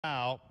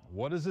Now,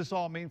 what does this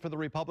all mean for the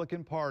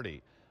Republican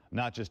Party?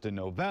 Not just in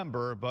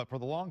November, but for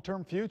the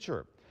long-term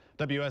future.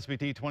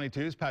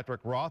 WSBT-22's Patrick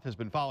Roth has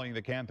been following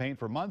the campaign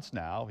for months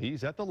now.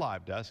 He's at the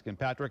live desk. And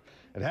Patrick,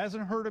 it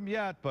hasn't hurt him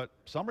yet, but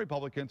some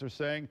Republicans are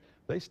saying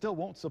they still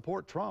won't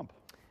support Trump.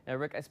 Now,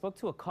 Rick, I spoke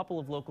to a couple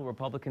of local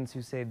Republicans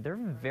who say they're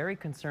very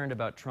concerned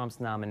about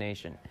Trump's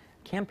nomination.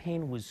 The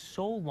campaign was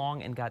so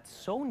long and got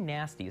so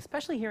nasty,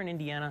 especially here in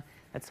Indiana,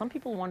 that some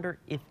people wonder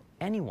if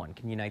anyone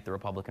can unite the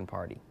Republican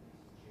Party.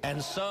 And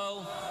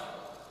so,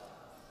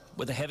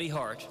 with a heavy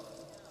heart,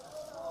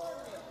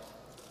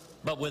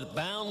 but with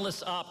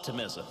boundless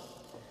optimism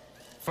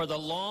for the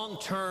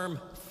long-term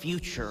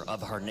future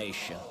of our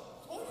nation,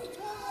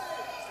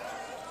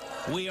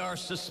 we are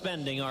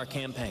suspending our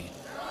campaign.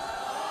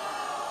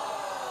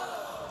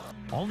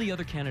 All the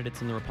other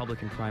candidates in the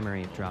Republican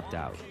primary have dropped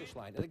out,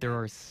 but there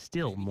are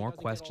still more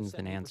questions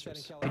than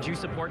answers. Did you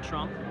support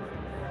Trump?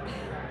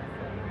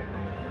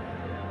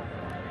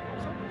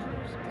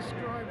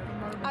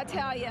 I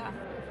tell you,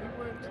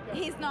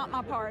 he's not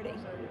my party.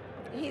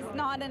 He's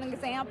not an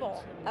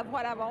example of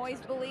what I've always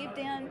believed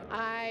in.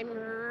 I'm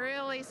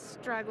really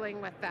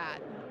struggling with that.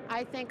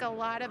 I think a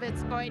lot of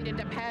it's going to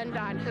depend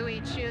on who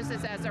he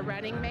chooses as a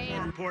running mate.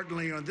 More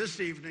importantly, on this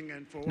evening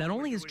and for Not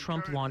only has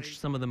Trump launched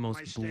some of the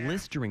most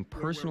blistering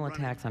personal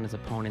attacks on his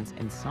opponents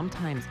and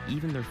sometimes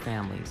even their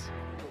families,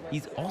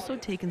 he's also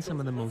taken some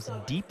of the most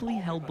deeply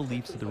held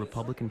beliefs of the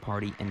Republican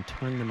Party and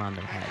turned them on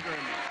their head.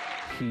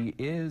 He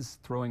is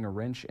throwing a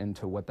wrench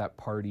into what that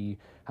party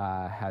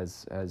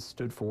has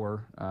stood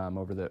for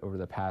over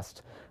the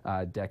past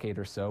decade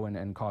or so,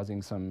 and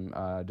causing some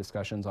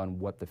discussions on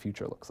what the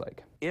future looks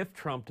like. If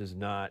Trump does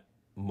not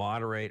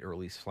moderate or at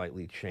least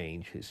slightly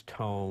change his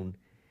tone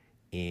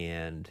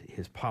and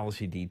his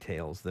policy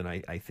details, then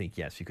I think,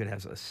 yes, you could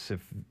have a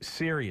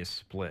serious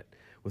split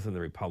within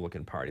the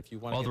Republican Party.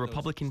 While the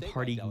Republican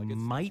Party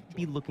might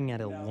be looking at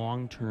a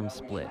long-term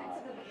split,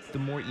 the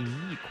more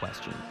immediate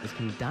question is,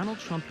 can Donald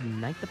Trump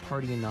unite the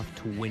party enough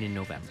to win in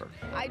November?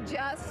 I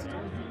just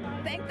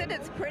think that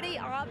it's pretty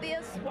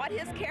obvious what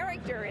his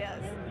character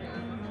is.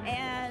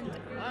 And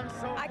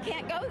I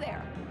can't go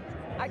there.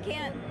 I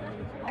can't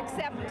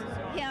accept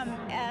him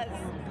as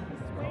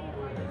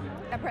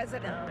a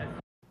president.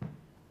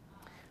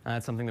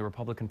 That's something the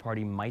Republican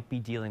Party might be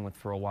dealing with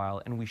for a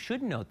while. And we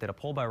should note that a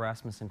poll by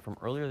Rasmussen from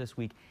earlier this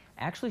week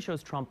actually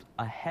shows Trump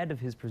ahead of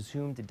his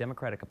presumed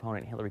Democratic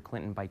opponent Hillary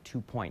Clinton by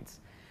 2 points.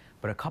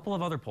 But a couple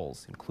of other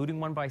polls,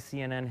 including one by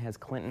CNN, has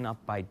Clinton up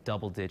by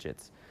double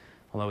digits.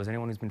 Although, as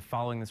anyone who's been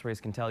following this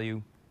race can tell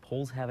you,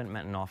 polls haven't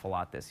meant an awful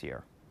lot this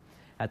year.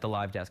 At the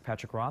live desk,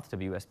 Patrick Roth,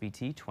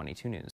 WSBT 22 News.